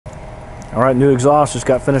All right, new exhaust just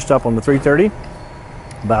got finished up on the 330.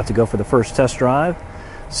 About to go for the first test drive,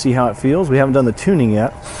 see how it feels. We haven't done the tuning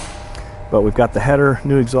yet, but we've got the header,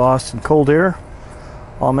 new exhaust, and cold air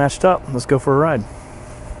all matched up. Let's go for a ride.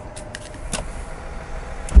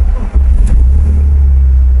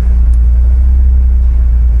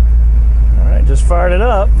 All right, just fired it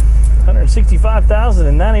up.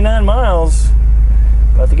 165,099 miles.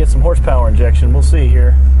 About to get some horsepower injection. We'll see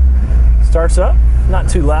here. Starts up, not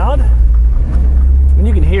too loud. When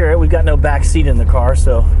you can hear it, we've got no back seat in the car,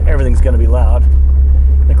 so everything's going to be loud.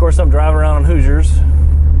 And of course, I'm driving around on Hoosiers,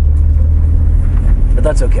 but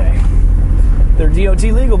that's okay. They're DOT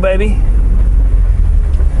legal, baby.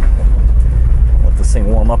 Let this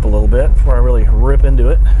thing warm up a little bit before I really rip into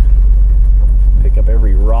it. Pick up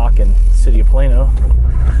every rock in the city of Plano.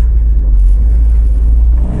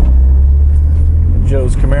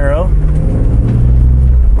 Joe's Camaro.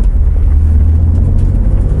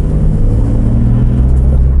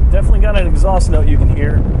 Definitely got an exhaust note you can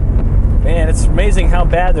hear. Man, it's amazing how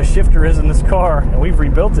bad the shifter is in this car, and we've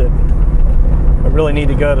rebuilt it. I really need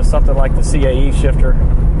to go to something like the CAI shifter,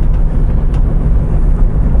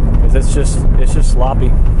 because it's just sloppy.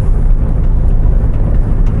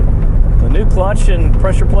 The new clutch and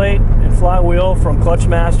pressure plate and flywheel from Clutch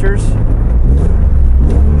Masters,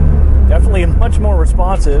 definitely much more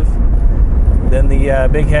responsive than the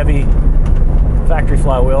big heavy factory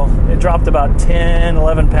flywheel. It dropped about 10,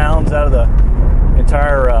 11 pounds out of the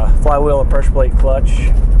entire flywheel and pressure plate clutch.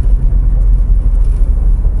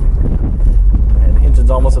 And the engine's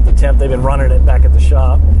almost at the temp. They've been running it back at the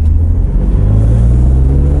shop.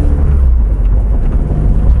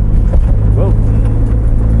 Whoa.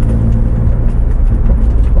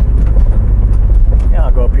 Yeah,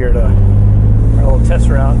 I'll go up here to our little test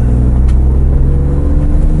route.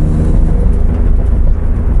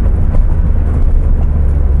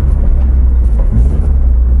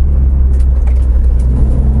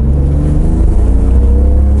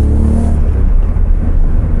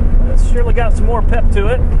 Got some more pep to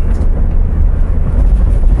it.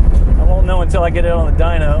 I won't know until I get it on the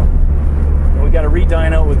dyno. And we got to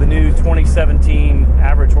re-dyno with the new 2017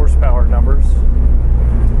 average horsepower numbers.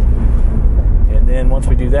 And then once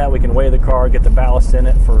we do that, we can weigh the car, get the ballast in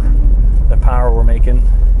it for the power we're making.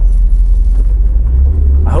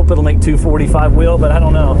 I hope it'll make 245 wheel, but I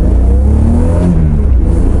don't know.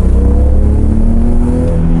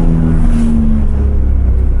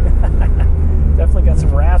 Definitely got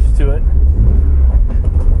some rasps to it.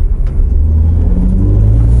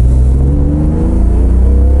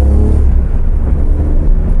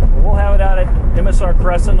 We'll have it out at MSR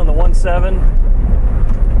Crescent on the 1.7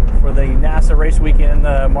 for the NASA race weekend,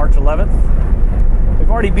 March 11th. We've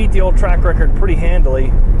already beat the old track record pretty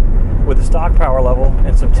handily with the stock power level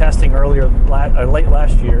and some testing late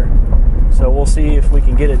last year. So we'll see if we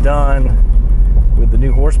can get it done with the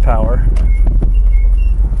new horsepower.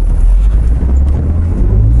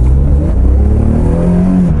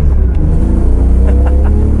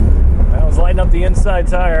 Up the inside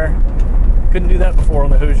tire. Couldn't do that before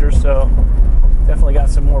on the Hoosiers, so definitely got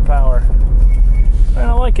some more power. And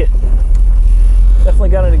I like it. Definitely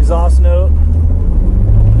got an exhaust note.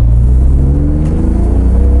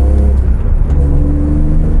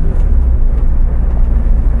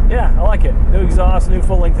 Yeah, I like it. New exhaust, new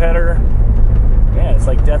full-length header. Yeah, it's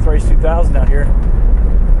like Death Race 2000 out here.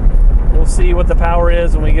 We'll see what the power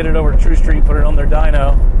is when we get it over to True Street, put it on their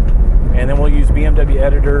dyno. And then we'll use BMW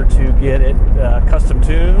Editor to get it custom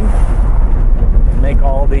tuned and make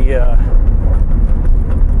all the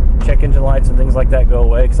check engine lights and things like that go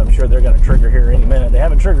away, because I'm sure they're going to trigger here any minute. They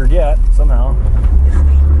haven't triggered yet, somehow.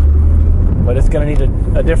 But it's going to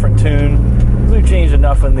need a different tune. We've changed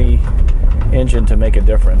enough in the engine to make a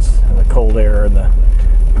difference. And the cold air and the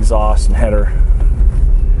exhaust and header.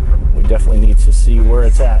 We definitely need to see where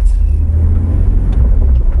it's at.